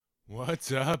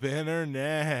What's up,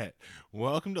 Internet?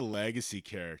 Welcome to Legacy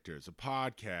Characters, a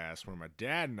podcast where my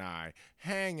dad and I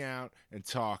hang out and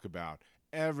talk about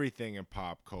everything in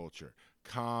pop culture: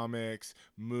 comics,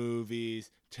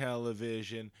 movies,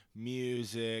 television,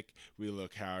 music. We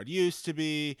look how it used to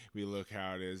be, we look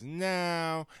how it is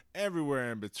now,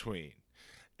 everywhere in between.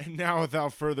 And now,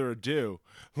 without further ado,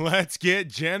 let's get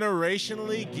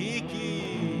generationally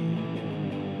geeky.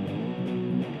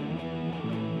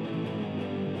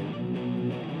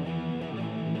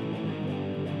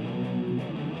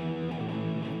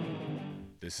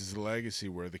 This is Legacy,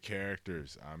 where the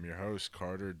characters. I'm your host,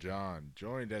 Carter John,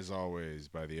 joined as always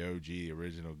by the OG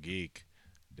original geek,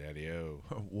 Daddy O.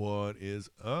 What is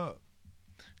up?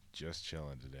 Just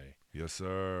chilling today. Yes,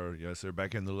 sir. Yes, sir.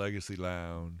 Back in the Legacy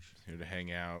Lounge. Here to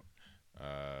hang out.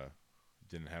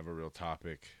 Didn't have a real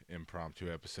topic,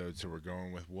 impromptu episode, so we're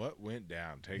going with what went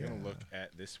down. Taking a look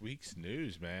at this week's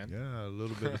news, man. Yeah, a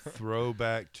little bit of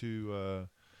throwback to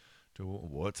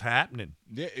what's happening.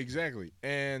 Yeah, exactly.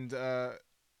 And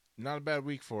not a bad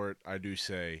week for it, I do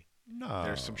say. No.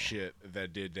 There's some shit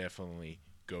that did definitely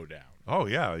go down. Oh,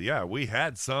 yeah. We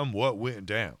had some what went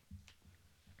down.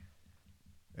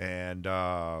 And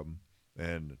I'm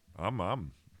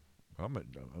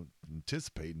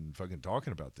anticipating fucking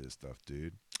talking about this stuff,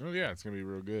 dude. Oh, yeah, it's going to be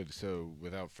real good. So,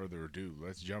 without further ado,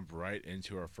 let's jump right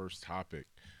into our first topic.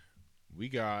 We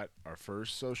got our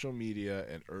first social media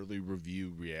and early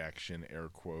review reaction, air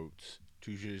quotes,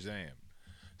 to Shazam.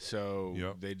 So,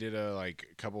 They did a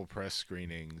couple press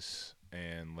screenings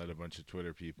and let a bunch of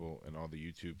Twitter people and all the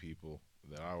YouTube people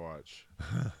that I watch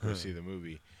go see the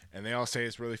movie. And they all say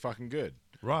it's really fucking good.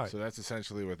 Right. So that's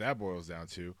essentially what that boils down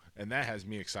to. And that has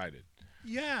me excited.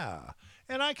 Yeah.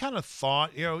 And I kind of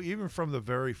thought, even from the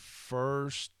very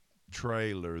first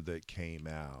trailer that came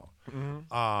out,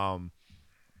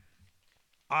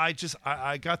 I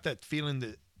got that feeling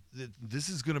that this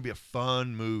is going to be a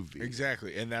fun movie.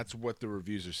 Exactly. And that's what the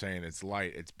reviews are saying. It's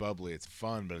light, it's bubbly, it's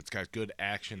fun, but it's got good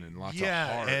action and lots of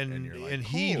heart. And you're like, and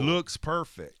cool. he looks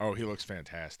perfect. Oh, he looks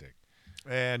fantastic.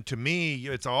 And to me,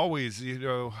 it's always,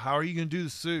 how are you going to do the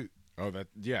suit? Oh,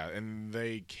 and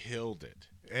they killed it.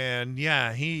 And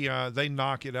they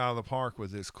knock it out of the park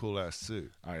with this cool ass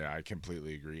suit. I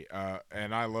completely agree.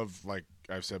 And I love, like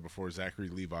I've said before, Zachary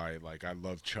Levi. Like, I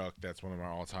love Chuck. That's one of my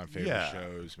all-time favorite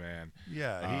shows, man.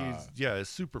 Yeah, he's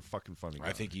super fucking funny guy.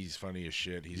 I think he's funny as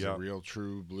shit. He's a real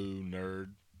true blue nerd.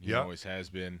 He always has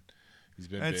been. He's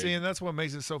been big. And that's what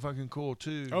makes it so fucking cool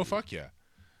too. Oh, fuck yeah.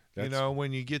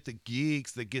 When you get the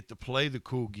geeks that get to play the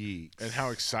cool geeks, and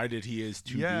how excited he is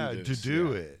to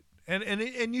do this.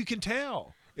 it, and you can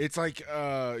tell. It's like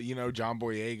John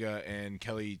Boyega and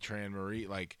Kelly Tran Marie,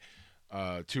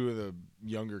 two of the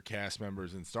younger cast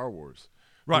members in Star Wars,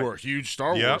 right? Who are huge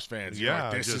Star Wars fans. Yeah,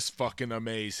 this is fucking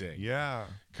amazing. Yeah,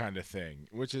 kind of thing,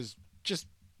 which is just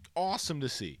awesome to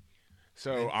see.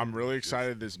 So I'm really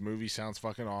excited. This movie sounds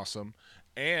fucking awesome.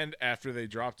 And after they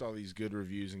dropped all these good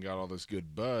reviews and got all this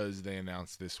good buzz, they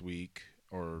announced this week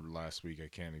or last week, I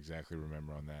can't exactly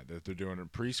remember on that they're doing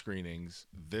pre-screenings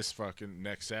this fucking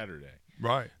next Saturday.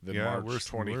 Right. March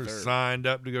 23rd. We're signed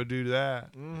up to go do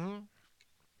that. Mm-hmm.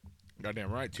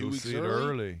 Goddamn right. 2 go weeks see early. It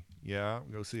early. Yeah,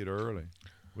 go see it early.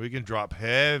 We can drop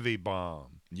heavy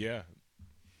bomb. Yeah.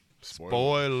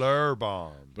 Spoiler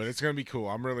bomb. But it's going to be cool.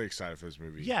 I'm really excited for this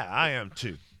movie. Yeah, I am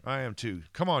too.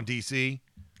 Come on, DC.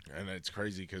 And it's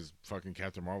crazy because fucking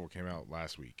Captain Marvel came out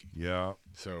last week. Yeah.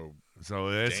 So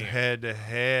it's head to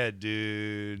head,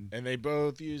 dude. And they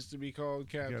both used to be called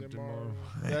Captain Marvel.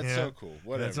 That's so cool.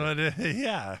 Whatever. That's what it is.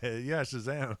 Yeah,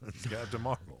 Shazam. It's Captain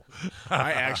Marvel.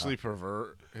 I actually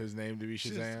prefer his name to be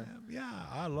Shazam. Yeah,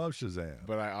 I love Shazam.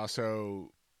 But I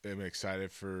also am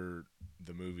excited for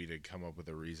the movie to come up with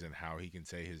a reason how he can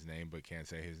say his name but can't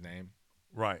say his name.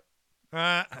 Right.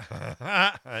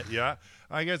 Yeah,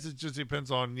 I guess it just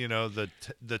depends on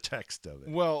the text of it.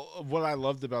 Well, what I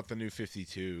loved about the new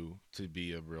 52, to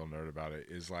be a real nerd about it,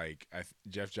 is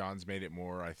Jeff Johns made it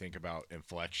more, I think, about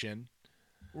inflection.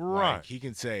 Right. Like, he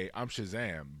can say I'm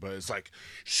Shazam, but it's like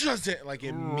Shazam, like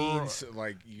it means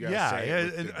like you gotta say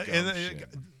it with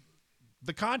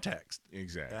the context.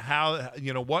 Exactly. How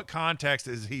what context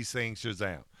is he saying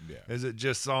Shazam? Yeah. Is it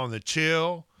just on the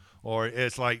chill, or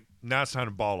it's like now it's time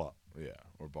to ball up? Yeah,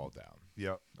 or ball down.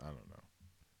 Yep. I don't know.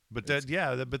 But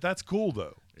but that's cool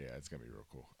though. Yeah, it's gonna be real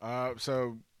cool.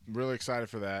 So really excited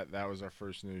for that. That was our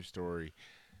first news story.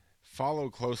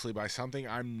 Followed closely by something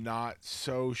I'm not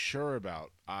so sure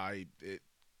about.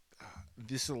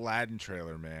 This Aladdin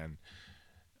trailer, man.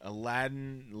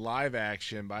 Aladdin live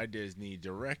action by Disney,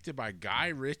 directed by Guy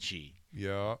Ritchie.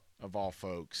 Yeah. Of all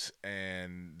folks.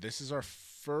 And this is our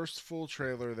first full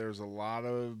trailer. There's a lot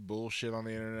of bullshit on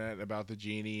the internet about the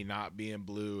genie not being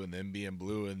blue and then being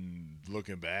blue and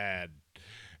looking bad.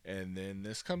 And then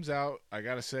this comes out. I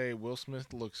gotta say, Will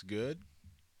Smith looks good.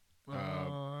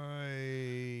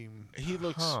 He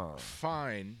looks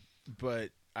fine, but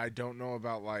I don't know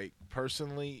about, like,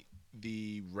 personally,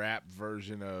 the rap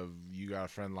version of You Got a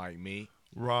Friend Like Me.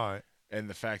 Right. And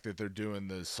the fact that they're doing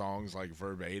the songs like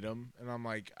verbatim. And I'm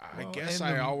like, I guess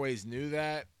I always knew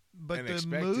that. But the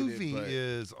movie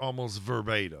is almost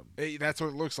verbatim. That's what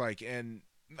it looks like. And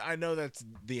I know that's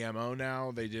the MO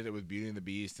now. They did it with Beauty and the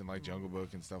Beast and like Jungle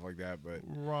Book and stuff like that. But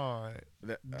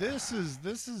this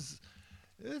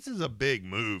is a big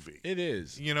movie. It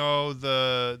is. You know,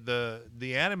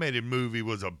 the animated movie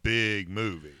was a big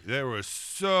movie. There was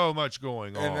so much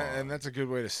going on. And that's a good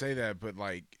way to say that, but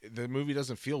like the movie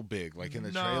doesn't feel big like in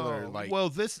the trailer. Like,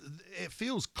 well, it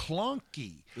feels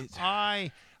clunky.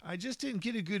 I just didn't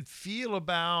get a good feel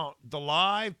about the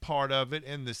live part of it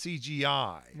and the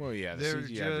CGI. Well, yeah,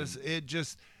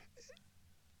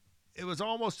 it was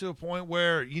almost to a point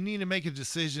where you need to make a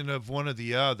decision of one or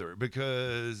the other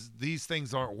because these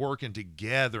things aren't working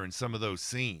together in some of those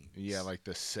scenes. Yeah, like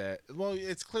the set. Well,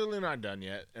 it's clearly not done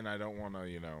yet, and I don't want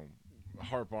to,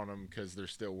 harp on them because they're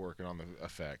still working on the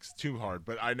effects too hard.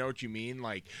 But I know what you mean.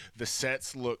 Like the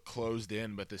sets look closed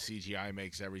in, but the CGI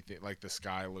makes everything, like the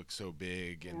sky looks so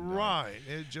big and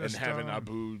and having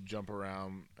Abu jump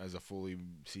around as a fully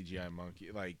CGI monkey,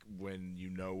 like when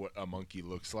you know what a monkey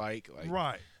looks like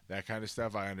that kind of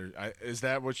stuff. Is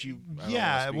that what you?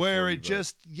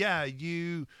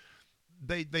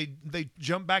 They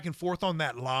jump back and forth on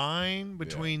that line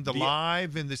between the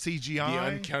live and the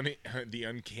CGI. The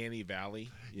uncanny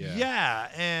valley. Yeah,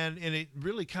 and it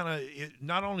really kind of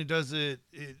not only does it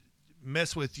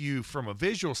mess with you from a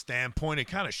visual standpoint, it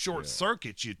kind of short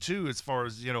circuits you too, as far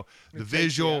as the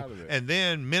visual and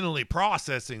then mentally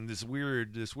processing this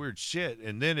weird shit,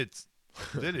 and then it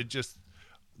just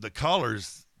the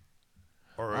colors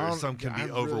can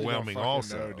be overwhelming really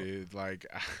also. know, dude. Like,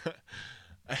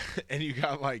 and you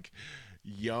got like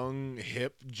young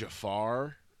hip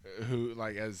Jafar, who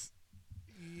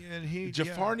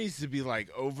Jafar needs to be like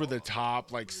over the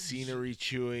top, like scenery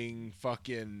chewing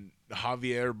fucking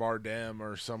Javier Bardem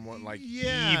or someone like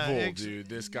evil, dude.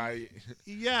 This guy,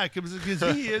 because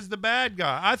he is the bad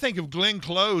guy. I think of Glenn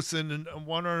Close in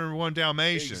 101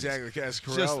 Dalmatians, exactly, as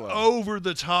Cruella. Just over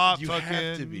the top, you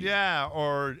have to be.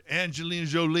 Or Angelina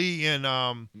Jolie in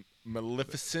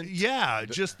Maleficent.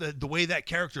 Just the way that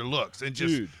character looks and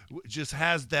just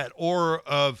has that aura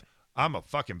of I'm a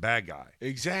fucking bad guy.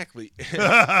 Exactly.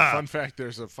 Fun fact,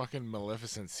 there's a fucking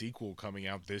Maleficent sequel coming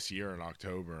out this year in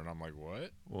October, and I'm like,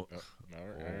 what? Well, all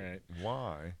right.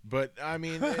 Why? But, I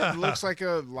mean, it looks like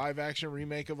a live-action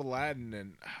remake of Aladdin,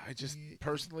 and I just,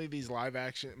 personally, these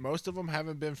live-action, most of them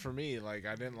haven't been for me. Like,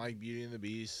 I didn't like Beauty and the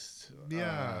Beast.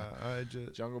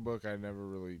 Jungle Book, I never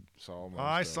really saw.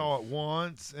 I saw it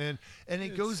once, and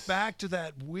it goes back to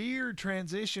that weird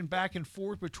transition back and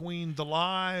forth between the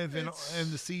live and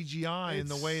the CGI and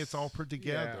the way it's all put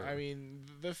together. Yeah, I mean,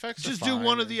 the effects just are do fine.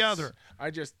 one or the other.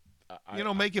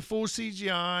 Make it full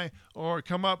CGI or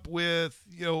come up with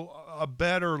a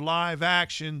better live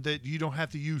action that you don't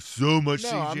have to use so much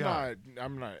CGI.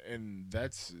 I'm not, and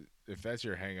if that's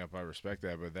your hang up, I respect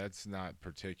that, but that's not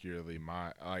particularly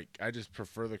I just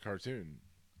prefer the cartoon.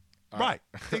 Right.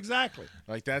 Exactly.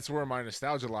 Like that's where my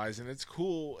nostalgia lies, and it's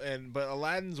cool. But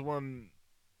Aladdin's one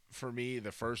for me,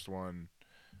 the first one,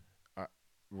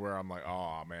 where I'm like,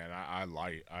 oh man,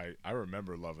 I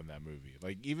remember loving that movie.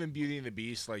 Like even Beauty and the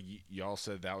Beast, like y'all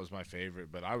said that was my favorite,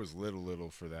 but I was little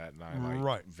for that, and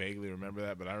I vaguely remember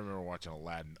that. But I remember watching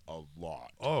Aladdin a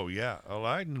lot. Oh yeah,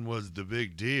 Aladdin was the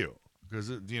big deal because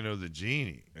the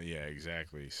genie. Yeah,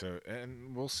 exactly. So,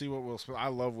 and we'll see what Will Smith. I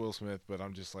love Will Smith, but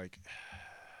I'm just like,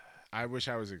 I wish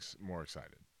I was more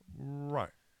excited.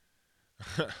 Right.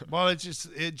 Well, it just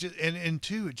and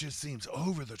two, it just seems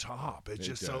over the top. It's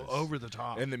just so over the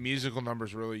top. And the musical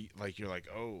numbers really you're like,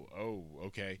 oh,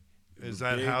 okay. Is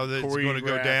that how it's going to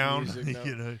go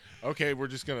down? Okay, we're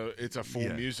just gonna. It's a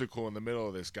full musical in the middle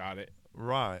of this. Got it.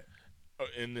 Right.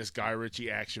 In this Guy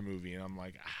Ritchie action movie, and I'm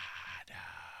like,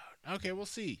 no. Okay, we'll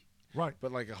see. Right.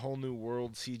 But like a whole new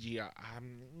world CGI,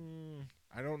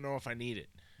 I don't know if I need it.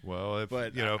 Well, if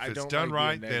it's done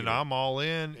right, then I'm all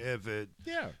in. If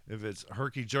it's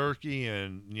herky jerky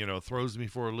and throws me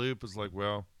for a loop, it's like,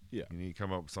 well, you need to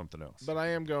come up with something else. But I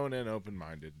am going in open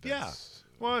minded.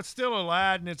 Well, it's still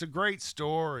Aladdin. It's a great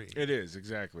story. It is,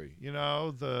 exactly.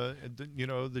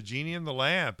 The Genie and the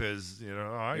Lamp is,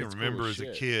 I It's remember cool as a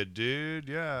shit. kid, dude.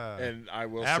 Yeah. And I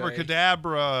will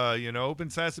Abracadabra, open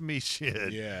sesame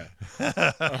shit. Yeah.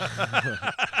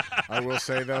 I will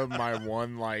say, though, my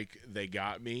one, they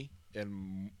got me,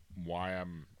 and why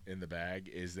I'm in the bag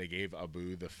is they gave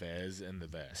Abu the fez and the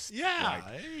vest. Yeah,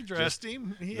 he dressed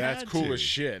him. That's cool as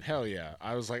shit. Hell yeah.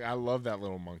 I was like, I love that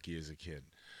little monkey as a kid.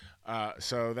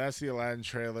 So that's the Aladdin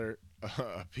trailer.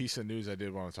 A piece of news I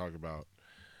did want to talk about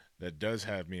that does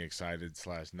have me excited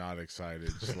 / not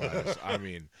excited / I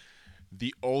mean,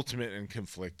 the ultimate and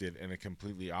conflicted in a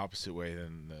completely opposite way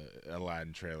than the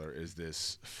Aladdin trailer is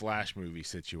this Flash movie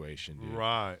situation, dude.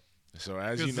 Right. So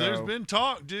as you know, there's been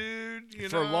talk, dude.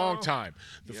 For a long time.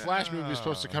 The Flash movie was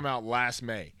supposed to come out last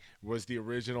May. Was the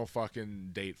original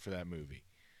fucking date for that movie.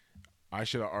 I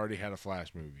should have already had a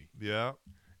Flash movie. Yeah.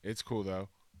 It's cool though.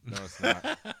 No, it's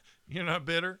not. You're not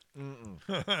bitter?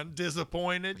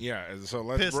 Disappointed? Yeah. So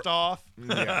let's pissed off?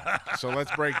 Yeah. So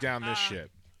let's break down this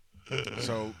shit.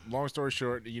 So long story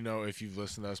short, if you've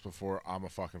listened to us before, I'm a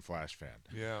fucking Flash fan.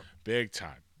 Yeah. Big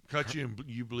time. Cut you and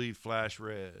you bleed Flash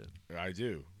red. I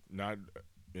do. Not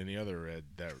any other red,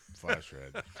 that Flash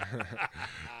red.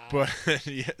 But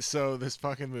yeah, so this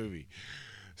fucking movie.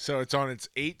 So it's on its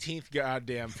 18th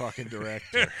goddamn fucking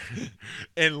director.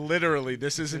 And literally,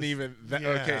 this isn't even that. Yeah,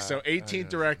 okay, so 18th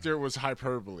director was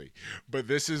hyperbole. But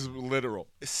this is literal.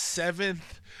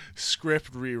 7th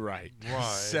script rewrite. Right.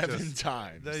 7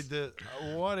 times. They did.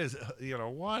 What is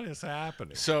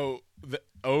happening? So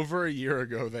over a year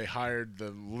ago, they hired the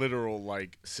literal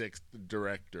 6th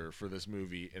director for this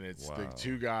movie. And it's the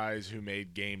 2 guys who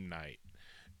made Game Night.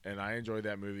 And I enjoyed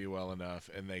that movie well enough,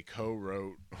 and they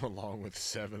co-wrote, along with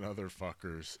 7 other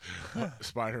fuckers,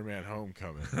 Spider-Man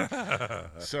Homecoming.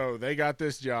 So they got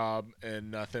this job, and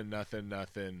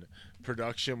nothing.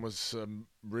 Production was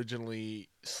originally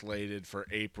slated for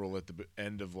April at the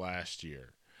end of last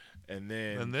year. And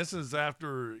this is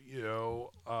after,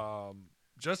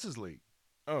 Justice League.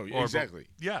 Oh, exactly.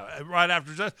 Right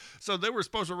after so they were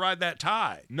supposed to ride that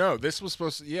tide. No, this was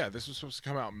supposed to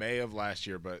come out May of last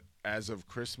year, but as of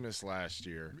Christmas last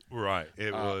year, right,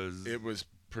 it was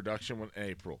production in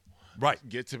April. Right.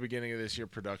 Get to the beginning of this year,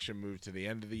 production moved to the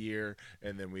end of the year,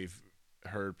 and then we've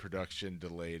heard production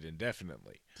delayed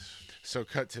indefinitely. So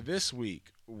cut to this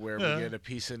week where we get a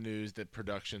piece of news that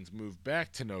production's moved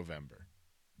back to November.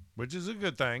 Which is a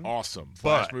good thing. Awesome.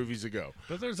 Flash movies a go.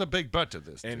 But there's a big but to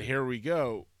this. And here we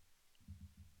go.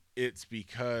 It's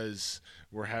because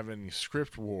we're having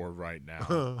script war right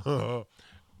now.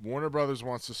 Warner Brothers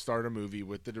wants to start a movie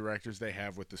with the directors they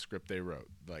have with the script they wrote.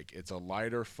 It's a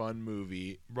lighter, fun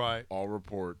movie. Right. All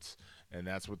reports. And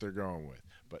that's what they're going with.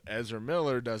 But Ezra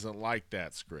Miller doesn't like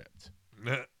that script.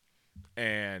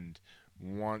 And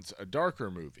wants a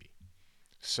darker movie.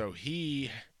 So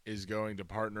he is going to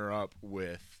partner up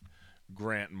with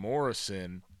Grant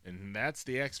Morrison, and that's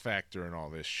the X factor in all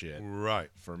this shit. Right.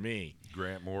 For me.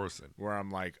 Grant Morrison. Where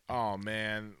I'm like, oh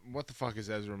man, what the fuck is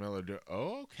Ezra Miller doing?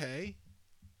 Oh, okay.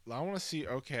 I want to see,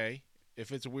 okay.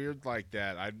 If it's weird like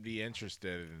that, I'd be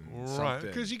interested in something. Right,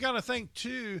 because you got to think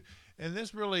too, and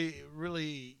this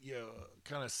really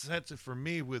kind of sets it for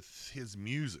me with his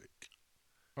music.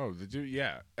 Oh, the dude,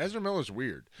 yeah. Ezra Miller's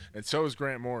weird, and so is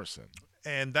Grant Morrison.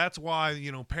 And that's why,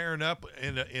 pairing up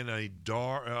in a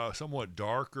dark, somewhat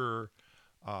darker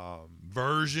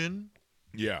version.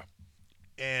 Yeah.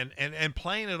 And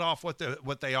playing it off what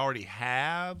they already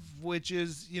have, which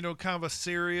is, kind of a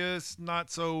serious, not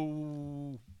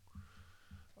so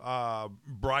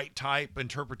bright type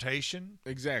interpretation.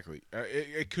 Exactly.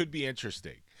 It could be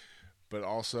interesting. But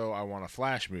also I want a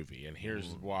Flash movie, and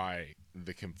here's why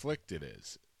the conflicted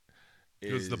is.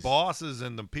 Because the bosses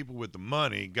and the people with the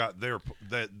money got their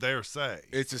say.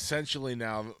 It's essentially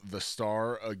now the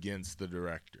star against the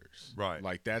directors. Right.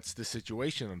 That's the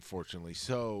situation, unfortunately.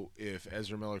 So if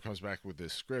Ezra Miller comes back with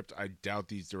this script, I doubt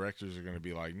these directors are going to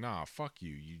be like, nah, fuck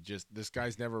you. This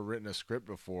guy's never written a script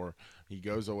before. He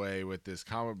goes away with this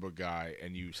comic book guy,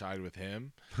 and you side with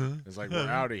him. It's like, we're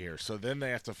out of here. So then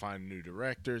they have to find new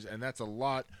directors, and that's a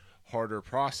lot harder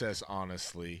process,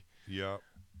 honestly. Yep.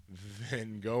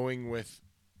 Than going with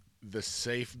the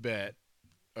safe bet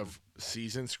of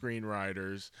seasoned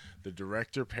screenwriters, the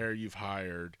director pair you've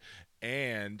hired,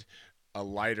 and a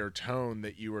lighter tone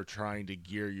that you are trying to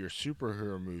gear your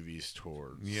superhero movies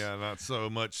towards. Yeah, not so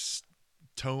much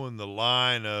towing the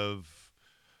line of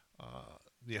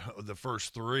the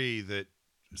first 3 that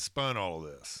spun all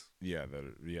of this. Yeah,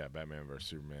 Batman vs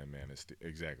Superman, Man of Steel,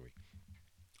 exactly.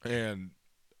 And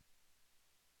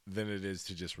than it is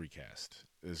to just recast.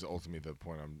 Is ultimately the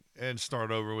point and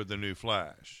start over with the new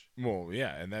Flash. Well,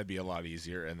 yeah, and that'd be a lot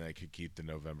easier, and they could keep the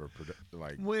November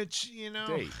which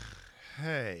date.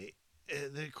 Hey,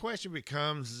 the question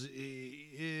becomes: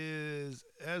 is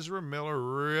Ezra Miller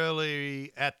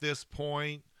really at this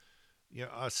point,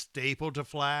 a staple to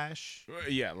Flash?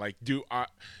 Yeah,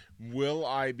 will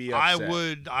I be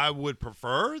upset? I would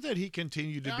prefer that he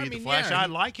continue to be the Flash. I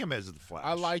like him as the Flash.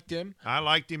 I liked him. I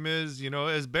liked him as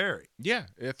as Barry. Yeah,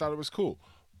 I thought it was cool.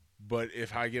 But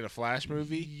if I get a Flash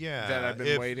movie that I've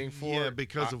been waiting for,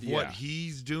 because of what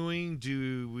he's doing,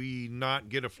 do we not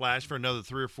get a Flash for another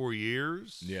 3 or 4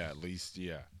 years? Yeah, at least,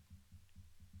 yeah.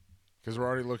 Because we're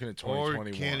already looking at 2021.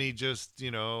 Or can he just,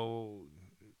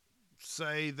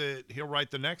 say that he'll write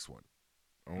the next one?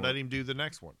 Let him do the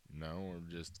next one. No, or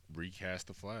just recast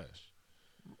the Flash.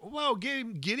 Well, get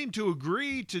him to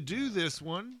agree to do this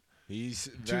one.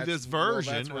 To this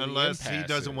version, unless he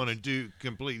doesn't want to do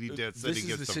completely dead set. This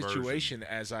is the situation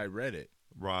as I read it.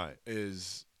 Right.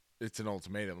 It's an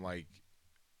ultimatum, like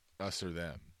us or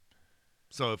them.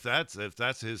 So if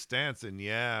that's his stance, then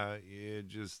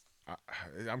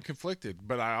I'm conflicted,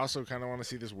 but I also kind of want to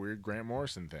see this weird Grant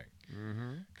Morrison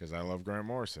thing because I love Grant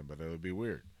Morrison, but it would be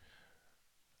weird.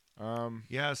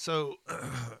 So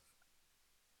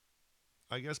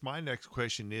I guess my next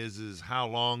question is how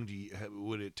long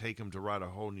would it take him to write a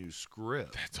whole new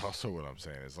script? That's also what I'm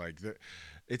saying. It's like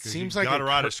it seems like you got to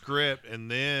write a script, and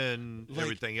then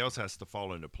everything else has to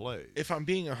fall into place. If I'm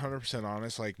being 100%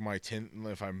 honest, like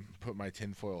if I put my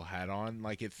tinfoil hat on,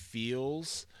 like it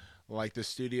feels like the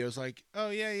studio's like,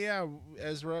 oh yeah,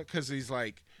 Ezra, because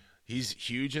he's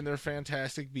huge in their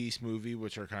Fantastic Beast movie,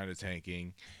 which are kind of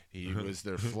tanking. He was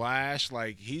their Flash.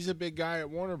 Like, he's a big guy at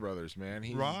Warner Brothers, man.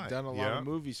 He's done a lot of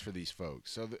movies for these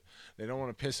folks. So they don't want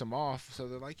to piss him off. So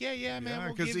they're like, yeah,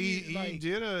 man. Because he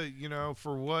did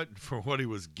for what he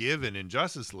was given in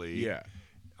Justice League. Yeah.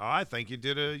 I think he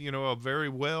did a very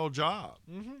well job.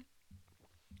 Mm-hmm.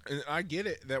 And I get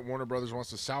it that Warner Brothers wants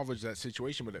to salvage that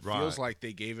situation, but it feels like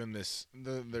they gave him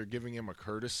they're giving him a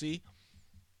courtesy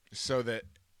so that,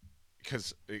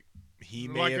 because he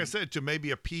may I said, to maybe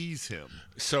appease him.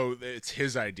 So it's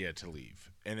his idea to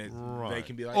leave, and they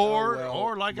can be like,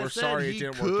 or like I said, sorry it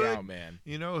didn't work out, man.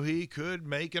 He could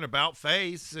make an about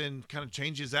face and kind of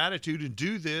change his attitude and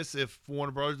do this if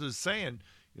Warner Brothers is saying,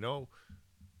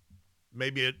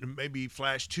 maybe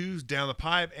Flash 2's down the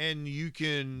pipe, and you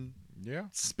can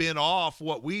spin off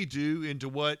what we do into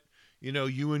what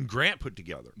you and Grant put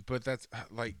together. But that's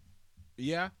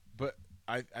but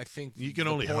I think you can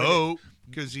only hope,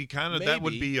 because that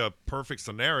would be a perfect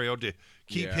scenario to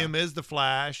keep him as the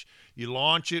Flash. You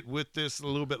launch it with this a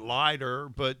little bit lighter,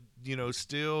 but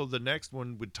still the next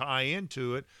one would tie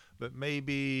into it, but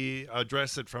maybe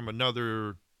address it from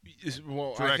another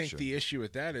direction. I think the issue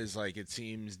with that is it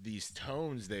seems these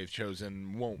tones they've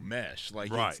chosen won't mesh.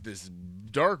 It's this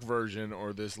dark version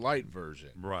or this light version,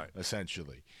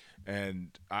 essentially.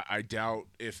 And I doubt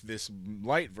if this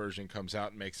light version comes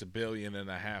out and makes $1.5 billion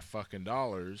fucking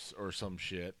dollars or some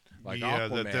shit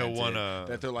Aquaman that they'll want to.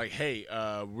 That they're like, hey,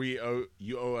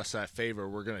 you owe us that favor.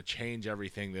 We're gonna change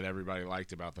everything that everybody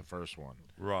liked about the first one.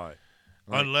 Right.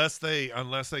 Unless they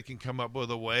can come up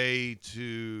with a way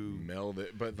to meld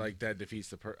it, but that defeats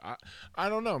the I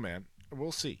don't know, man.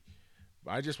 We'll see.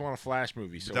 I just want a Flash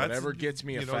movie. So whatever gets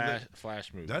me a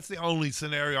Flash movie. That's the only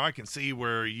scenario I can see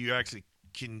where you actually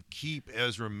can keep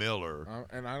Ezra Miller,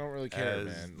 and I don't really care, as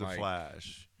man. The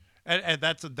Flash, and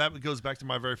that goes back to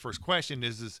my very first question: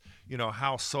 is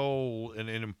how soul and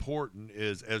important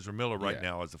is Ezra Miller right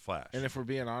now as the Flash? And if we're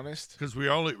being honest, because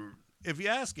if you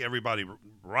ask everybody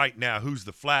right now who's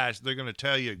the Flash, they're going to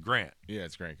tell you Grant. Yeah,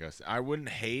 it's Grant Gustin. I wouldn't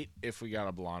hate if we got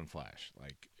a blonde Flash,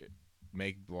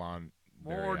 make blonde,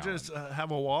 or just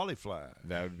have a Wally Flash.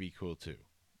 That would be cool too.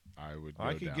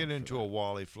 I could get into a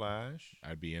Wally Flash.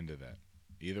 I'd be into that.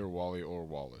 Either Wally or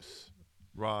Wallace.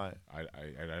 Right. I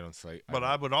don't say. But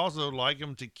I would also like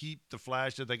them to keep the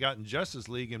Flash that they got in Justice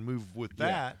League and move with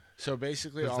that. So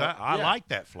basically, I like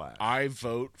that Flash. I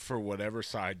vote for whatever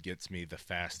side gets me the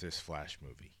fastest Flash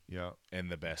movie. Yeah. And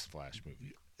the best Flash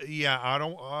movie. Yeah, I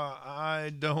don't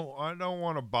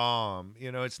want to bomb.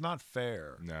 It's not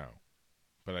fair. No.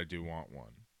 But I do want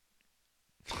one.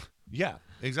 Yeah,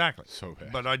 exactly. So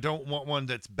bad. But I don't want one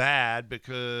that's bad,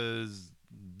 because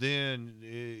then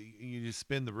you just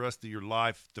spend the rest of your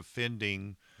life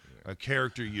defending a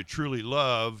character you truly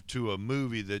love to a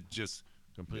movie that just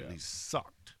completely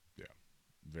sucked. Yeah,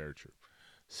 very true.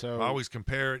 So I always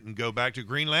compare it and go back to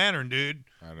Green Lantern, dude,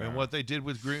 I know. and what they did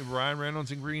with Ryan Reynolds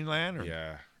and Green Lantern.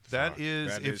 Yeah, That is,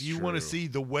 that if is you want to true. see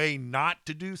the way not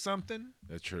to do something.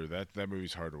 That's true. That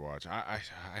movie's hard to watch. I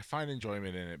find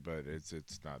enjoyment in it, but it's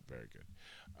not very good.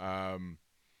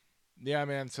 Yeah,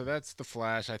 man. So that's the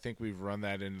Flash. I think we've run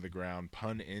that into the ground.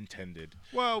 Pun intended.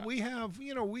 Well, we have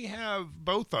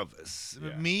both of us.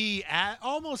 Yeah. Me,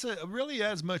 almost really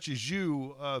as much as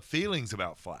you, feelings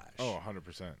about Flash. Oh,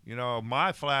 100%.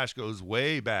 My Flash goes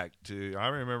way back to. I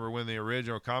remember when the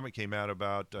original comic came out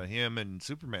about him and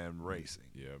Superman racing.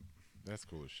 Yep, that's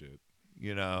cool as shit.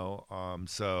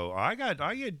 So I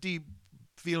get deep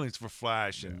feelings for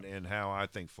Flash and how I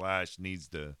think Flash needs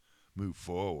to move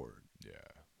forward. Yeah.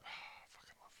 I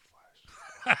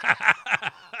fucking love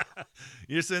the Flash.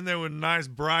 You're sitting there with a nice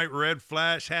bright red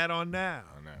Flash hat on now.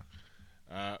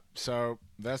 I know. So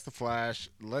that's the Flash.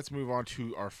 Let's move on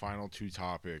to our final two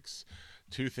topics.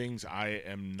 Two things I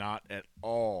am not at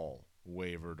all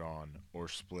wavered on or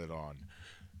split on.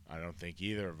 I don't think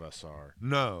either of us are.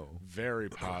 No. Very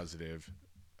positive.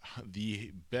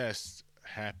 The best,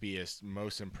 happiest,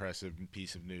 most impressive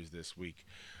piece of news this week.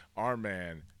 Our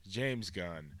man, James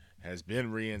Gunn, has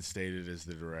been reinstated as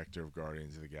the director of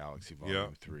Guardians of the Galaxy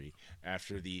Volume 3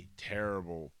 after the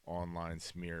terrible online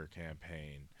smear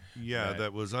campaign. Yeah,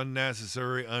 that was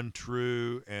unnecessary,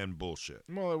 untrue, and bullshit.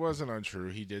 Well, it wasn't untrue.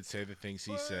 He did say the things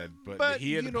he said, but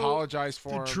he had apologized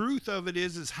for the truth of it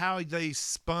is how they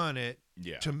spun it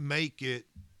to make it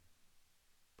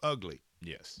ugly.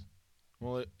 Yes.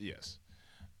 Well, yes.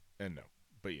 And no.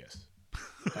 But yes.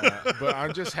 But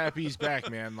I'm just happy he's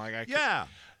back, man.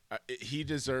 He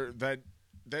deserved that.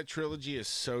 That trilogy is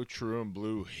so true and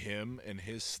blew him and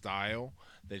his style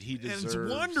that he deserves. And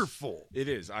it's wonderful. It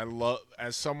is. I love,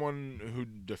 as someone who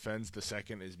defends the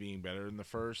second as being better than the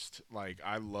first.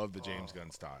 I love the James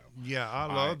Gunn style. Yeah,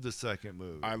 I love the second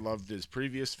movie. I loved his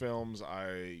previous films.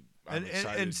 I'm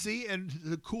excited. And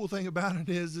the cool thing about it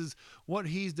is what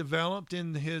he's developed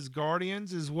in his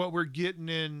Guardians is what we're getting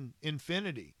in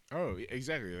Infinity. Oh,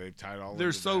 exactly. They've tied all.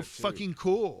 They're so fucking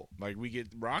cool. We get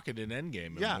Rocket in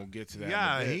Endgame, and we'll get to that.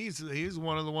 Yeah, in a bit. he's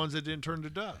one of the ones that didn't turn to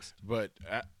dust. But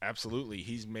absolutely,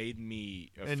 he's made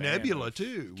me a fan Nebula of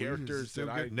too. Characters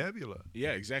that Nebula. Yeah,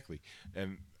 exactly.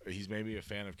 And he's made me a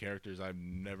fan of characters I've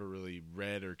never really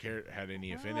read or had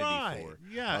any affinity for.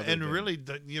 Yeah, and really,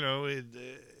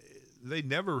 they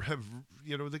never have.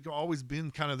 They've always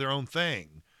been kind of their own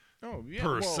thing. Oh, yeah.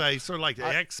 Per se, sort of like the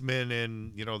X-Men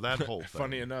and, that whole thing.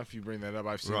 Funny enough, you bring that up.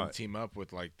 I've seen them team up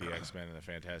with, the X-Men and the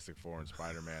Fantastic Four and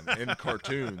Spider-Man in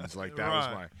cartoons. That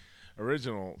was my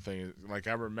original thing.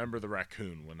 I remember the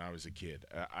raccoon when I was a kid.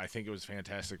 I think it was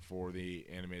Fantastic Four, the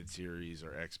animated series,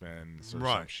 or X-Men, or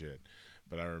some shit.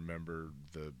 But I remember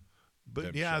the...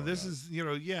 But this is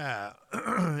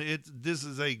this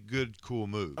is a good, cool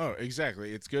move. Oh,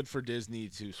 exactly. It's good for Disney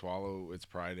to swallow its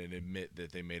pride and admit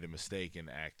that they made a mistake in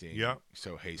acting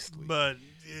so hastily. But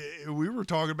we were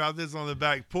talking about this on the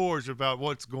back porch about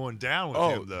what's going down with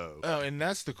him, though. Oh, and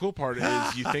that's the cool part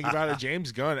is you think about it,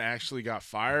 James Gunn actually got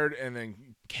fired and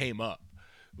then came up.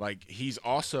 He's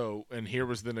also, and here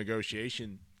was the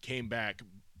negotiation, came back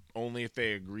only if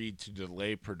they agreed to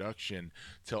delay production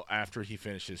till after he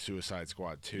finishes Suicide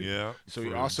Squad 2. Yeah. So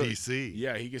he also DC.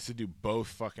 Yeah, he gets to do both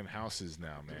fucking houses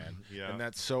now, man. Yeah. And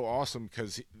that's so awesome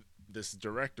because this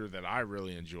director that I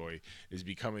really enjoy is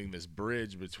becoming this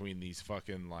bridge between these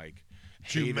fucking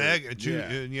two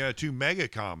mega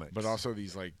comics, but also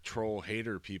these troll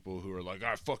hater people who are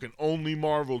I fucking only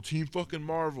Marvel, team fucking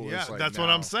Marvel. Yeah, that's what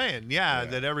I'm saying. Yeah,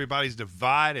 that everybody's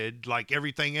divided like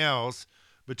everything else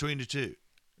between the two.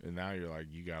 And now you're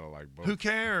you gotta both. Who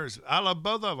cares? I love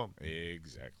both of them.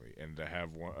 Exactly. And to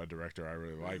have a director I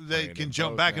really like, they can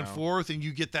jump back and forth, and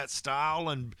you get that style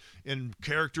and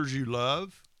characters you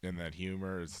love. And that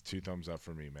humor is 2 thumbs up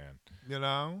for me, man.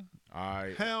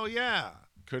 Hell yeah.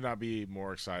 Could not be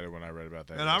more excited when I read about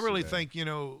that. And yesterday. I really think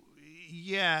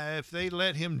if they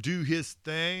let him do his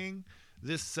thing,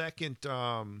 this second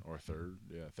or third,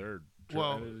 third.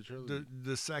 Well,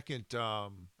 the second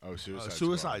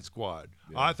Suicide Squad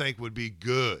I think would be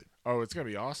good. Oh, it's gonna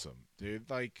be awesome, dude.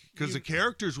 Because the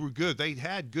characters were good. They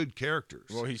had good characters.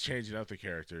 Well, he's changing up the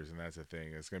characters, and that's the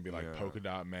thing. It's gonna be Polka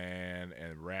Dot Man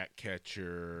and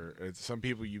Ratcatcher. It's some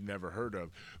people you've never heard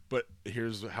of. But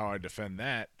here's how I defend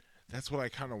that. That's what I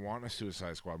kind of want in a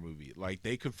Suicide Squad movie.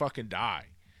 They could fucking die,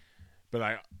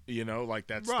 but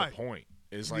that's the point.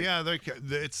 It's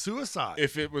suicide.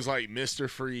 If it was Mr.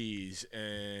 Freeze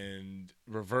and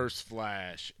Reverse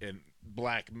Flash and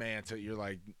Black Manta, you're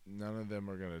none of them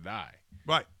are gonna die.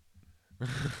 Right.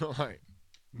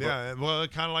 Well,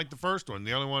 kind of like the first one.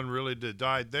 The only one really that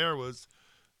died there was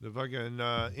the fucking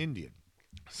Indian.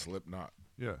 Slipknot.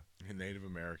 Yeah. A Native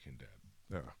American dead.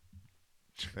 Yeah.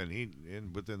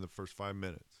 and within the first 5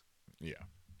 minutes. Yeah.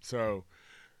 So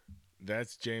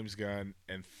that's James Gunn.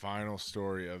 And final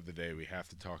story of the day, we have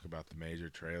to talk about the major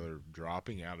trailer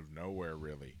dropping out of nowhere,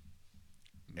 really.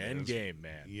 Endgame,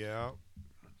 man. Yeah.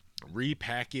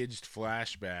 Repackaged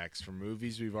flashbacks from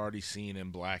movies we've already seen in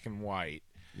black and white.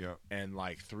 Yeah. And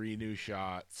like 3 new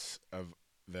shots of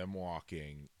them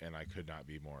walking, and I could not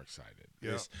be more excited.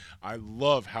 Yeah. I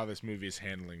love how this movie is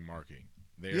handling marketing.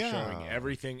 They're showing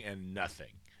everything and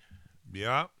nothing.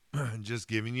 Yeah. Just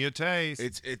giving you a taste.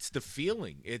 It's the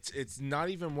feeling. It's not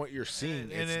even what you're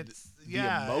seeing. It's the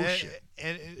emotion.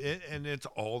 And it's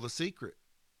all the secret.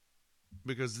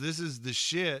 Because this is the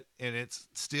shit, and it's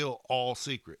still all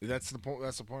secret. That's the point.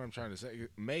 That's the point I'm trying to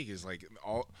make is like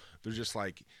they're just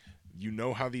like, you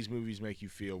know how these movies make you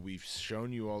feel. We've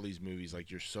shown you all these movies.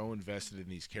 Like, you're so invested in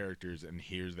these characters, and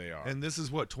here they are. And this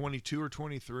is what, 22 or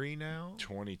 23 now?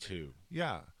 22.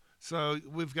 Yeah. So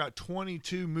we've got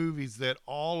 22 movies that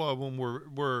all of them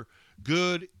were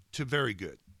good to very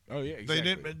good. Oh yeah,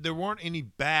 exactly. There weren't any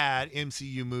bad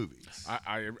MCU movies.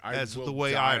 That's the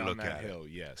way I look at it.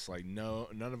 Yes, like none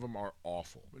of them are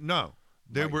awful. No,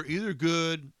 they were either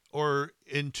good or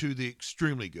into the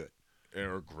extremely good,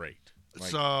 or great.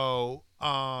 So,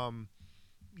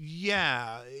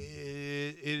 yeah,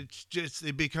 it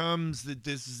becomes that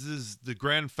this is the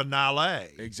grand finale.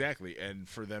 Exactly, and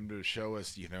for them to show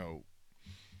us,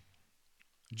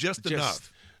 just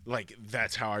enough. Like,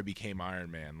 that's how I became Iron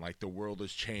Man. Like, the world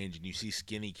has changed, and you see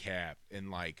Skinny Cap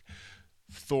and like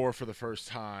Thor for the first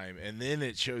time, and then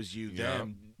it shows you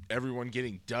everyone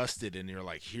getting dusted, and you're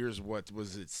like, here's what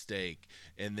was at stake,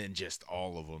 and then just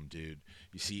all of them, dude.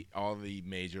 You see all the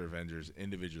major Avengers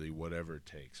individually, whatever it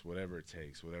takes. You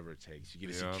get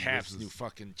to see Cap's new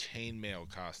fucking chainmail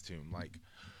costume, like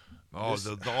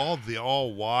the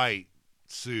all white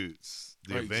suits.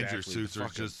 The Avengers suits are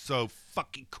just so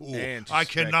fucking cool. I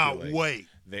cannot wait.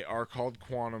 They are called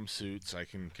quantum suits. I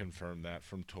can confirm that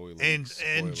from Toy Leaks.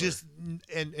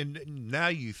 And now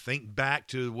you think back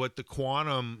to what the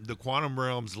quantum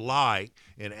realm's like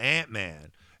in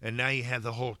Ant-Man, and now you have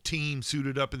the whole team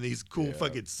suited up in these cool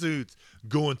fucking suits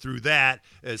going through that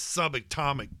as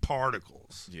subatomic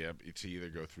particles. Yeah, to either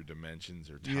go through dimensions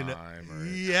or time.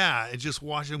 And just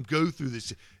watch them go through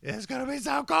this. It's going to be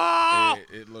so cool.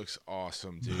 It looks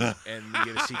awesome, dude. And you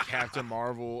get to see Captain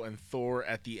Marvel and Thor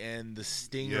at the end. The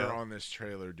stinger on this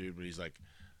trailer, dude, but he's like,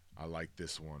 I like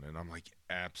this one. And I'm like,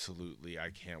 absolutely. I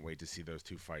can't wait to see those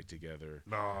two fight together.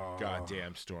 Oh.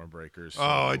 Goddamn Stormbreakers. So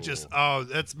cool.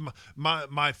 That's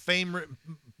my favorite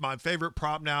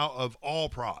prop now of all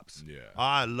props. Yeah.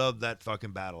 I love that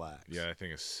fucking battle axe. Yeah, I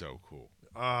think it's so cool.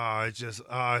 It's just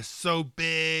so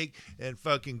big and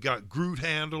fucking got Groot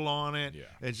handle on it. Yeah.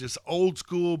 It's just old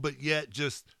school, but yet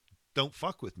just don't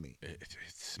fuck with me.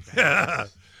 It's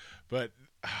badass. But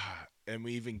and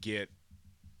we even get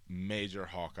major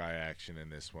Hawkeye action in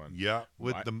this one. Yeah,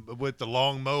 with the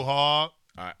long mohawk.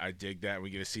 I dig that.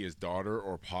 We get to see his daughter,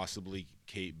 or possibly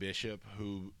Kate Bishop,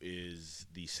 who is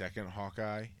the second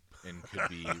Hawkeye, and could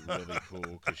be really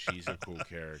cool because she's a cool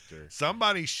character.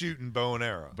 Somebody's shooting bow and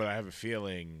arrow. But I have a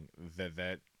feeling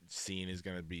that scene is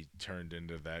going to be turned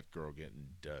into that girl getting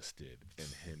dusted and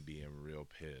him being real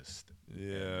pissed.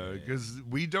 Yeah, because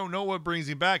we don't know what brings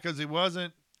him back, because he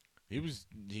wasn't. He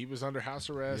was under house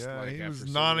arrest. Yeah, like, he was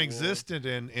after non-existent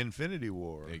in Infinity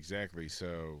War. Exactly.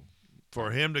 So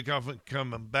for him to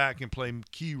come back and play a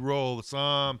key role,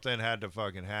 something had to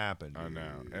fucking happen. Dude. I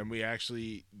know. And we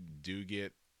actually do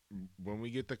get, when we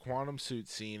get the quantum suit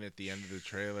scene at the end of the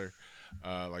trailer,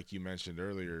 like you mentioned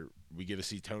earlier, we get to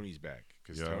see Tony's back,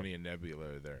 because Tony and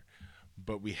Nebula are there.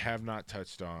 But we have not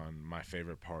touched on my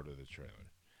favorite part of the trailer,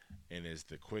 and is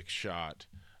the quick shot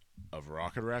of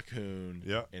Rocket Raccoon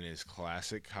in his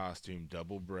classic costume,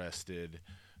 double-breasted,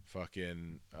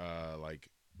 fucking like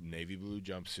navy blue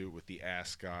jumpsuit with the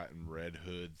ascot and red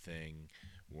hood thing,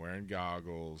 wearing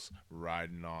goggles,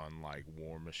 riding on like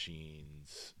War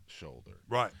Machine's shoulder.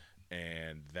 Right.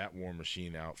 And that War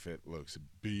Machine outfit looks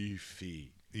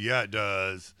beefy. Yeah, it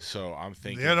does. So I'm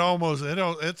thinking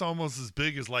it's almost as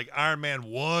big as like Iron Man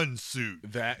 1 suit.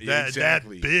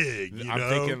 Exactly. That big. I'm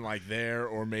thinking like there,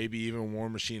 or maybe even War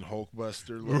Machine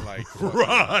Hulkbuster look like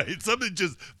right. Something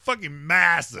just fucking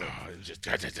massive. It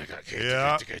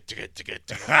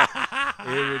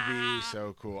would be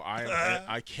so cool.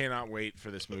 I cannot wait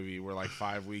for this movie. We're like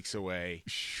 5 weeks away.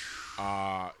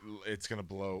 It's gonna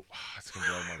blow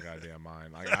my goddamn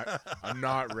mind. Like I'm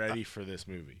not ready for this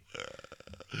movie.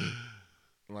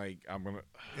 Like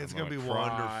It's I'm gonna be cry.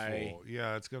 wonderful.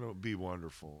 Yeah, it's gonna be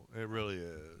wonderful. It really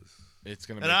is. It's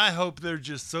gonna. And I hope there's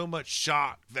just so much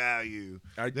shock value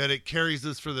that it carries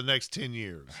us for the next 10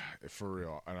 years. For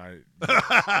real. And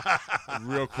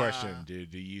real question,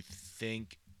 dude. Do you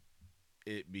think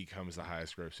it becomes the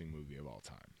highest grossing movie of all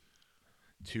time?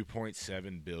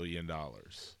 $2.7 billion.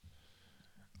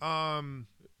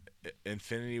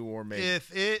 Infinity War made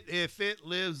if it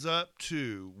lives up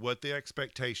to what the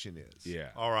expectation is. Yeah.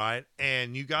 All right.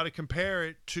 And you got to compare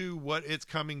it to what it's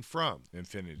coming from.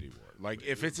 Infinity War. Like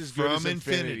if it's as good as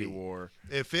Infinity War.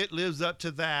 If it lives up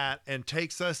to that and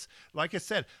takes us, like I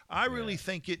said, I really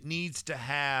think it needs to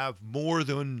have more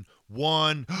than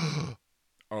one.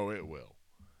 Oh, it will.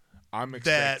 I'm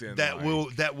expecting that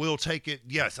will take it.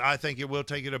 Yes, I think it will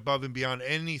take it above and beyond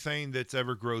anything that's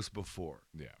ever grossed before.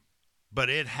 Yeah. But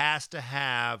it has to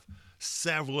have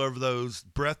several of those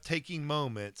breathtaking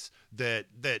moments that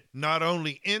not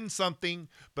only end something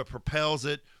but propels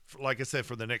it, like I said,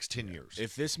 for the next 10 years.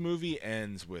 If this movie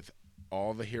ends with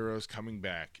all the heroes coming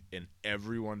back and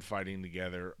everyone fighting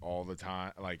together all the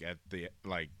time,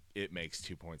 it makes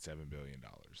 $2.7 billion.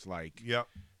 Like, yep.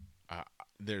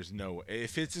 There's no,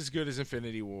 if it's as good as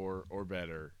Infinity War or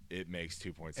better, it makes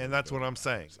 2.7. And that's what I'm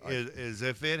saying. Is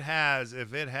if it has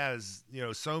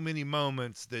so many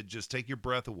moments that just take your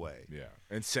breath away. Yeah,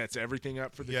 and sets everything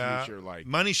up for the future. Like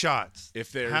money shots.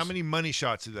 If there's how many money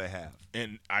shots do they have?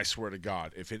 And I swear to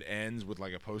God, if it ends with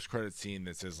like a post-credit scene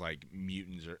that says like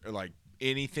mutants or like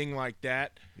anything like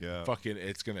that, fucking,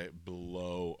 it's gonna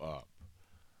blow up.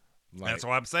 Like, that's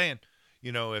what I'm saying.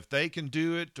 If they can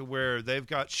do it to where they've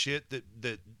got shit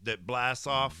that blasts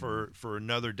off for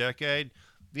another decade,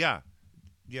 there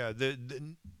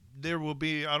will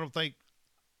be. I don't think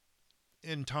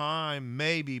in time,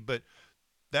 maybe, but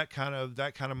that kind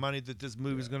of money that this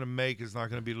movie is going to make is not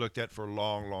going to be looked at for a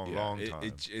long time.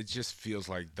 It just feels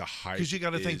like the hype. Because you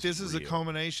got to think this is a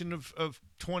culmination of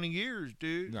 20 years,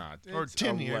 dude. Nah, or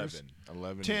 10 years.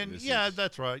 11. 10. Yeah,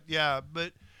 that's right. Yeah,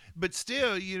 But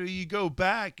still, you go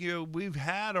back, we've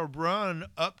had a run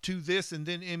up to this, and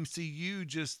then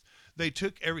MCU they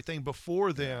took everything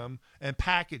before them and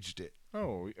packaged it.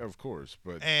 Oh, of course.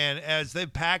 And as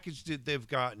they've packaged it, they've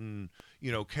gotten,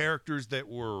 characters that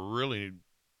were really,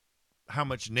 how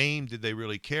much name did they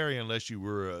really carry unless you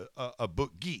were a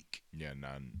book geek? Yeah,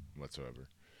 none whatsoever.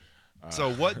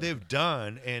 So what they've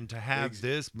done, and to have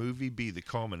this movie be the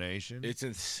culmination, it's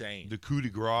insane. The coup de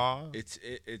grace.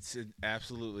 It's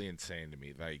absolutely insane to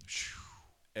me. Like,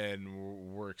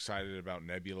 and we're excited about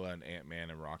Nebula and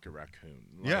Ant-Man and Rocket Raccoon.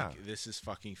 Like, this is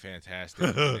fucking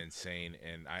fantastic and insane.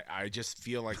 And I just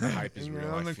feel like the hype is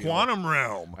real. In the quantum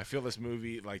realm. I feel this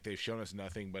movie, like, they've shown us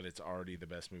nothing, but it's already the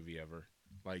best movie ever.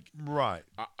 Like, right.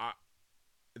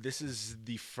 This is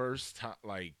the first time,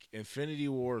 like, Infinity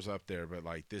War is up there, but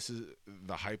like, this is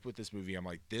the hype with this movie. I'm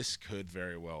like, this could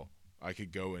very well, I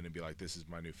could go in and be like, this is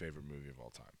my new favorite movie of all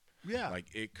time. Yeah. Like,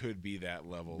 it could be that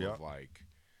level of like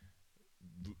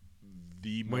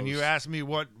when you ask me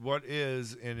what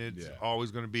is, and it's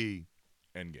always going to be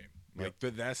Endgame. Like,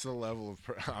 that's the level of,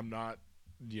 I'm not,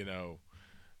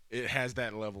 it has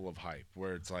that level of hype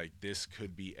where it's like, this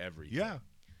could be everything. Yeah.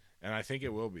 And I think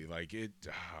it will be like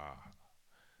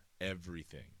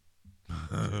everything.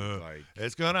 Like,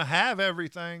 it's gonna have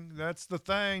everything. That's the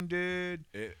thing, dude.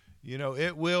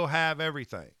 It will have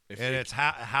everything, and it's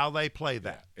how they play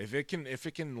that. If it can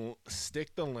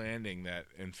stick the landing that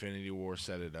Infinity War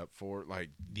set it up for, like,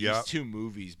 these two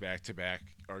movies back to back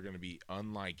are gonna be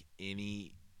unlike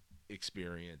any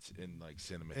experience in like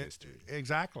cinema history.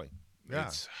 Exactly.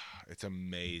 Yeah. It's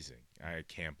amazing. I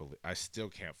still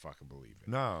can't fucking believe it.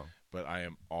 No. But I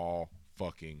am all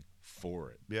fucking for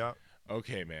it. Yeah.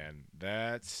 Okay, man.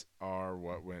 That's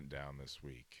what went down this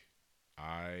week.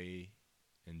 I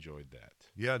enjoyed that.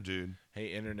 Yeah, dude. Hey,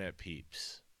 internet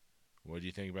peeps. What do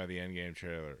you think about the Endgame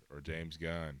trailer, or James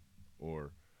Gunn,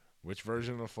 or which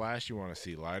version of The Flash you want to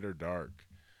see, light or dark?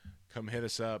 Come hit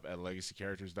us up at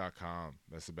legacycharacters.com.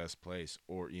 That's the best place.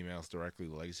 Or email us directly,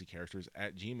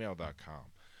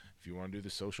 legacycharacters@gmail.com. If you want to do the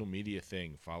social media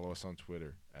thing, follow us on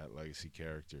Twitter at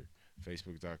legacycharacter,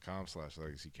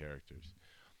 facebook.com/legacycharacters.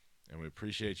 And we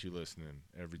appreciate you listening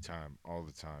every time, all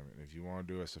the time. And if you want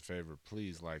to do us a favor,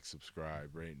 please like,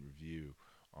 subscribe, rate, and review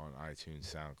on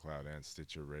iTunes, SoundCloud, and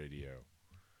Stitcher Radio.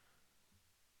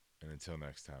 And until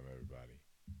next time, everybody,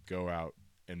 go out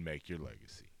and make your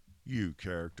legacy. You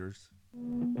characters.